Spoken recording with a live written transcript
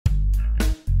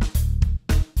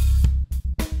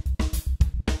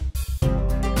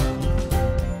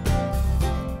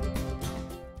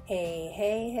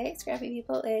Scrappy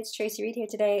people, it's Traci Reed here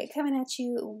today, coming at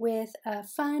you with a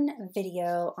fun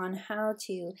video on how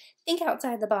to think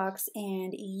outside the box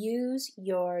and use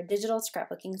your digital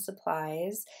scrapbooking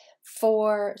supplies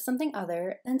for something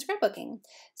other than scrapbooking.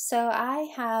 So I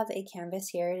have a canvas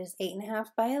here. It is 8.5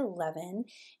 by 11,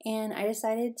 and I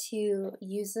decided to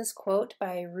use this quote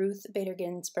by Ruth Bader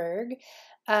Ginsburg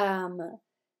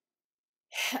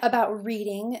about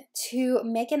reading to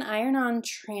make an iron-on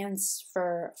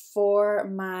transfer for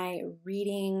my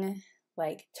reading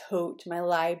tote, my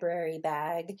library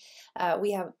bag.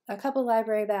 We have a couple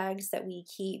library bags that we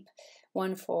keep,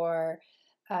 one for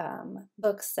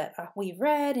books that we've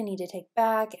read and need to take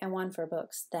back, and one for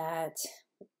books that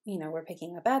we're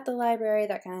picking up at the library,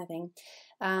 that kind of thing.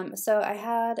 So I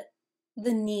had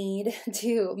the need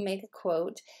to make a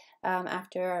quote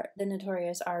after the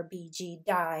Notorious RBG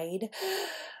died,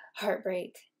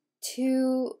 heartbreak,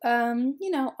 to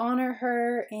honor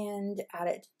her and add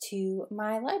it to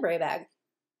my library bag.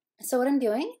 So what I'm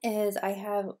doing is I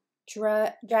have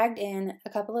dragged in a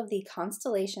couple of the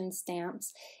constellation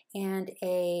stamps and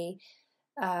a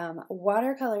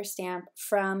watercolor stamp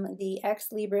from the Ex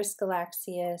Libris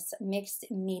Galaxias mixed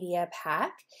media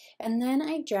pack, and then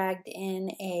I dragged in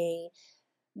a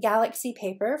Galaxy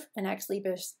paper, an Ex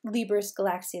Libris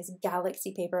Galaxias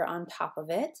Galaxy paper on top of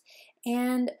it.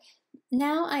 And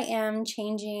now I am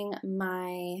changing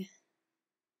my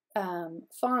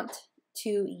font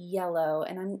to yellow,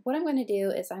 and what I'm going to do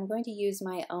is I'm going to use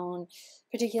my own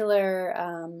particular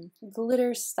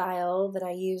glitter style that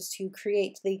I use to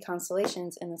create the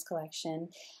constellations in this collection.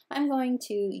 I'm going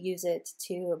to use it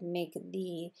to make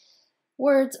the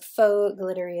words faux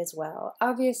glittery as well.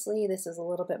 Obviously this is a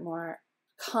little bit more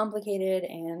complicated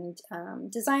and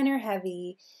designer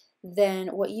heavy than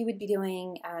what you would be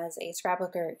doing as a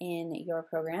scrapbooker in your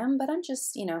program, but I'm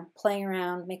just playing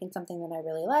around, making something that I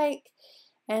really like.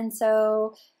 And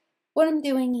so what I'm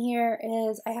doing here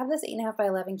is I have this 8.5 by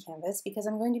 11 canvas because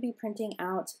I'm going to be printing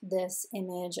out this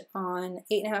image on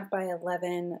 8.5 by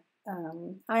 11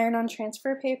 iron-on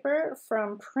transfer paper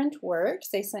from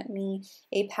Printworks. They sent me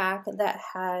a pack that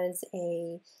has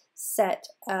a set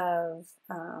of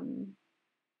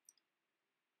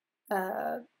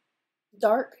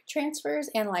dark transfers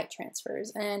and light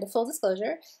transfers. And full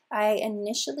disclosure, I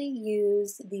initially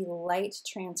used the light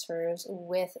transfers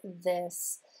with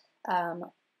this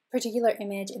particular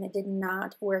image and it did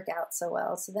not work out so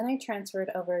well. So then I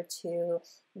transferred over to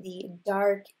the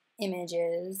dark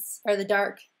images, or the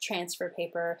dark transfer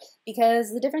paper,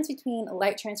 because the difference between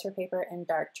light transfer paper and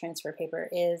dark transfer paper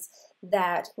is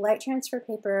that light transfer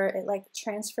paper, it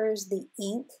transfers the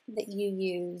ink that you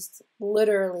used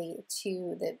literally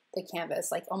to the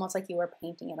canvas, almost like you were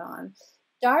painting it on.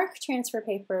 Dark transfer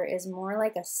paper is more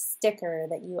like a sticker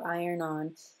that you iron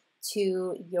on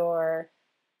to your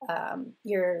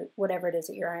whatever it is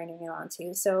that you're ironing it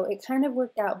onto. So it kind of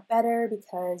worked out better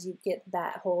because you get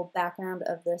that whole background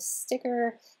of the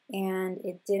sticker, and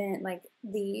it didn't, like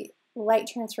the light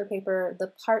transfer paper,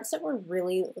 the parts that were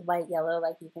really light yellow,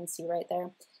 like you can see right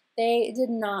there, they did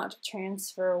not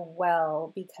transfer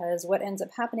well, because what ends up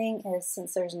happening is,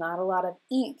 since there's not a lot of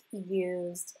ink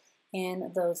used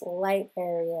in those light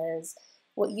areas,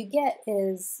 what you get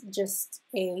is just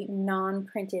a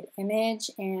non-printed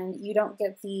image, and you don't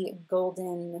get the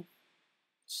golden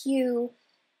hue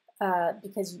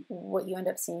because what you end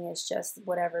up seeing is just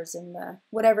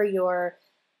whatever you're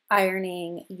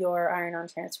ironing your iron-on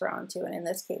transfer onto. And in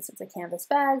this case, it's a canvas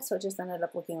bag, so it just ended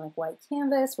up looking like white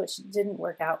canvas, which didn't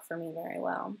work out for me very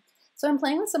well. So I'm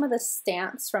playing with some of the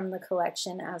stamps from the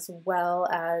collection as well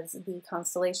as the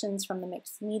constellations from the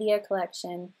mixed media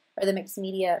collection, or the mixed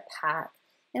media pack.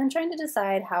 And I'm trying to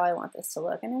decide how I want this to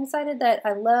look. And I decided that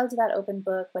I loved that open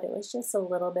book, but it was just a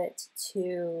little bit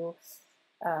too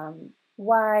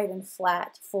wide and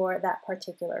flat for that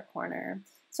particular corner.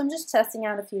 So I'm just testing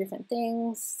out a few different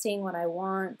things, seeing what I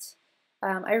want.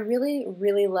 I really,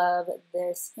 really love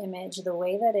this image, the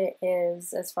way that it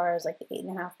is as far as the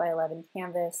 8.5 by 11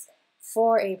 canvas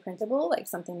for a printable,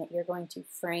 something that you're going to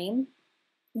frame.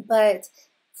 But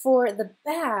for the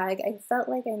bag, I felt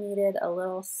like I needed a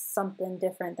little something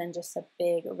different than just a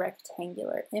big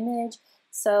rectangular image.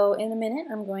 So in a minute,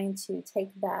 I'm going to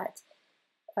take that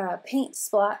paint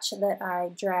splotch that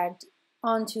I dragged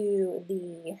onto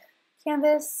the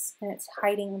canvas, and it's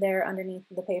hiding there underneath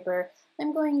the paper.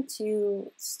 I'm going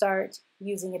to start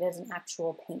using it as an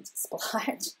actual paint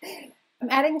splotch. I'm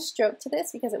adding a stroke to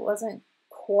this because it wasn't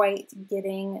quite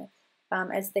getting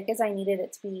as thick as I needed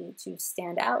it to be to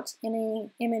stand out in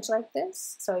an image like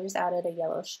this. So I just added a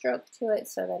yellow stroke to it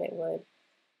so that it would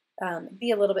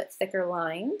be a little bit thicker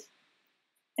lined.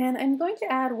 And I'm going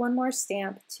to add one more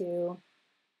stamp to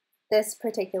this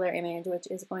particular image, which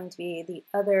is going to be the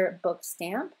other book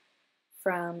stamp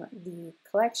from the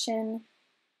collection.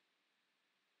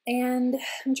 And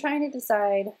I'm trying to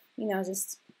decide, you know,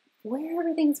 just where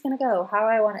everything's going to go, how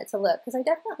I want it to look, because I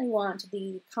definitely want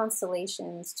the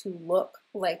constellations to look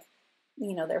like,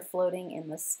 you know, they're floating in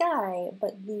the sky,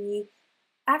 but the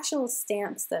actual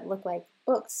stamps that look like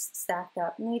books stacked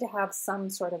up need to have some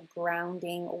sort of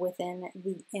grounding within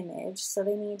the image. So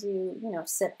they need to, you know,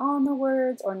 sit on the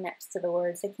words or next to the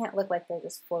words. They can't look like they're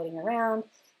just floating around,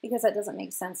 because that doesn't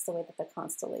make sense the way that the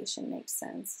constellation makes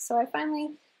sense. So I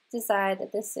finally decide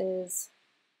that this is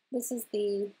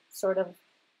the sort of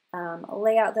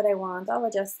layout that I want. I'll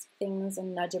adjust things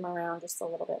and nudge them around just a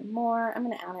little bit more. I'm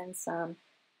going to add in some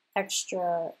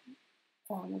extra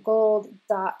gold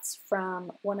dots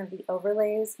from one of the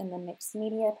overlays in the mixed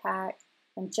media pack.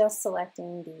 I'm just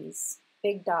selecting these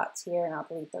big dots here, and I'll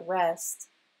delete the rest.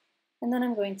 And then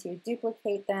I'm going to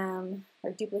duplicate them,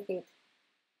 or duplicate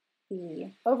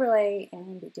the overlay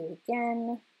and do it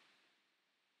again.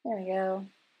 There we go.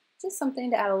 Just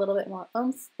something to add a little bit more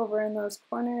oomph over in those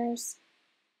corners.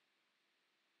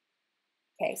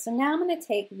 Okay, so now I'm going to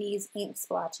take these ink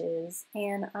splotches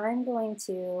and I'm going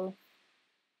to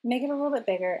make it a little bit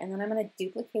bigger, and then I'm going to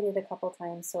duplicate it a couple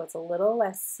times so it's a little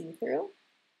less see-through.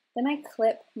 Then I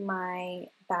clip my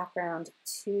background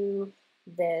to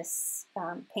this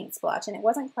paint splotch, and it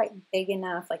wasn't quite big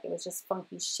enough, like it was just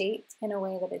funky shaped in a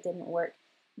way that it didn't work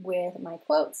with my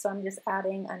quote, so I'm just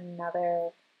adding another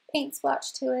paint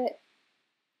splotch to it,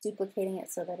 duplicating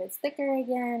it so that it's thicker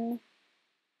again.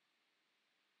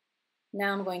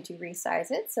 Now I'm going to resize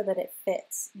it so that it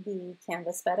fits the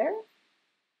canvas better.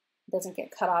 It doesn't get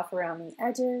cut off around the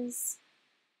edges.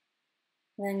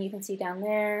 And then you can see down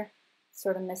there,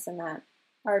 sort of missing that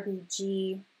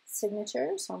RBG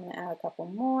signature, so I'm going to add a couple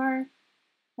more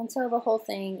until the whole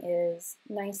thing is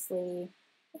nicely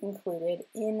included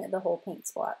in the whole paint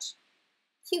splotch.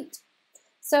 Cute.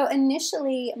 So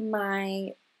initially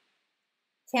my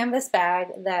canvas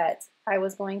bag that I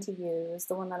was going to use,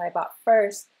 the one that I bought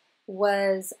first,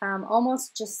 was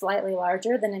almost just slightly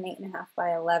larger than an 8.5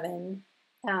 by 11.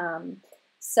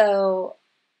 So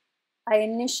I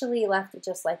initially left it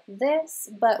just like this,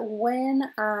 but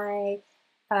when I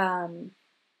had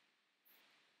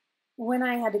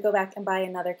to go back and buy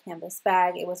another canvas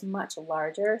bag, it was much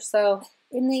larger. So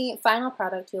in the final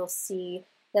product, you'll see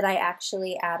that I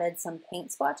actually added some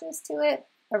paint splotches to it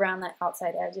around the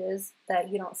outside edges that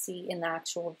you don't see in the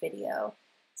actual video.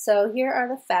 So here are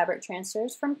the fabric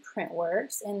transfers from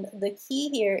Printworks, and the key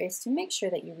here is to make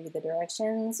sure that you read the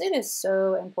directions. It is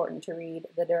so important to read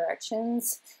the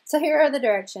directions. So here are the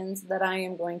directions that I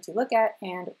am going to look at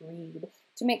and read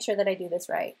to make sure that I do this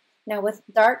right. Now with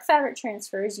dark fabric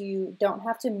transfers, you don't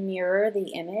have to mirror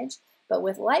the image, but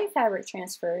with light fabric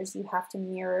transfers, you have to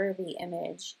mirror the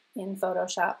image in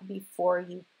Photoshop before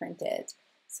you print it.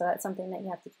 So that's something that you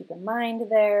have to keep in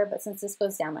mind there, but since this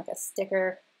goes down like a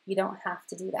sticker, you don't have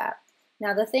to do that.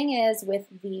 Now the thing is with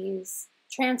these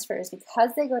transfers,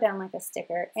 because they go down like a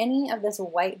sticker, any of this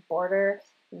white border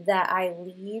that I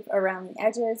leave around the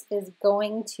edges is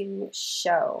going to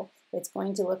show. It's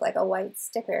going to look like a white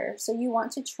sticker. So you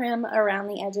want to trim around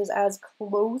the edges as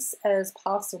close as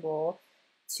possible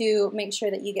to make sure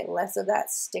that you get less of that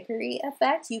stickery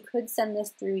effect. You could send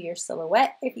this through your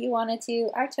silhouette if you wanted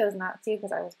to. I chose not to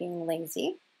because I was being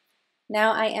lazy.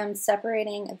 Now I am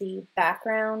separating the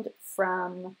background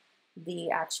from the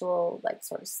actual like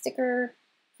sort of sticker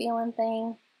feeling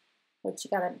thing, which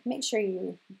you gotta make sure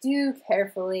you do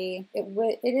carefully.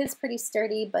 It is pretty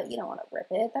sturdy, but you don't want to rip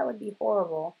it. That would be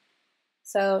horrible.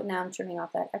 So now I'm trimming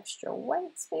off that extra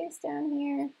white space down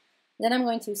here. Then I'm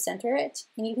going to center it,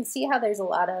 and you can see how there's a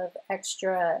lot of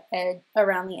extra edge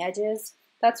around the edges.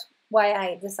 That's why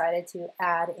I decided to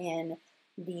add in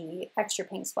the extra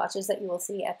paint splotches that you will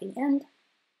see at the end.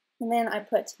 And then I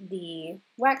put the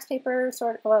wax paper,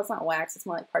 well, it's not wax, it's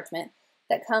more like parchment,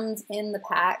 that comes in the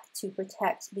pack to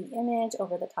protect the image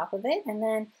over the top of it. And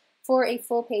then for a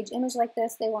full page image like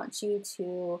this, they want you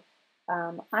to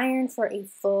iron for a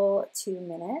full 2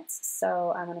 minutes.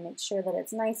 So I'm going to make sure that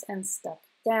it's nice and stuck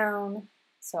down.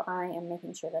 So I am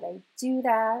making sure that I do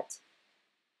that.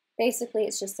 Basically,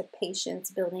 it's just a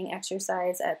patience building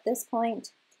exercise at this point.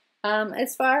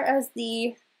 As far as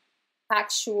the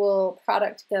actual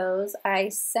product goes, I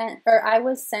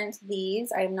was sent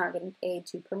these. I am not getting paid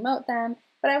to promote them,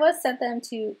 but I was sent them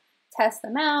to test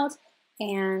them out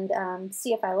and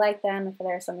see if I like them, if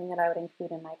they're something that I would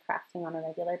include in my crafting on a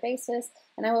regular basis.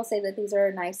 And I will say that these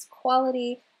are nice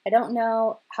quality. I don't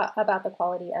know about the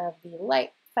quality of the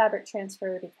light fabric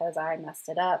transfer because I messed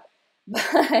it up,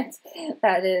 but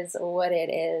that is what it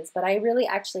is. But I really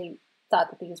actually thought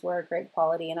that these were great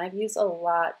quality, and I've used a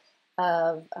lot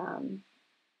of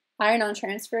iron-on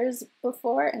transfers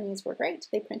before, and these were great.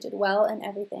 They printed well and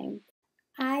everything.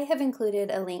 I have included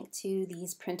a link to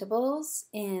these printables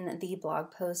in the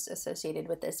blog post associated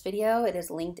with this video. It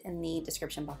is linked in the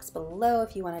description box below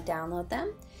if you want to download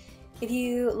them. If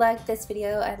you liked this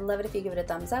video, I'd love it if you give it a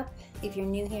thumbs up. If you're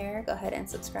new here, go ahead and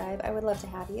subscribe. I would love to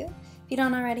have you. If you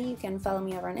don't already, you can follow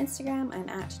me over on Instagram. I'm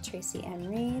at Traci M.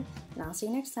 Reed, and I'll see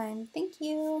you next time. Thank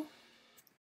you.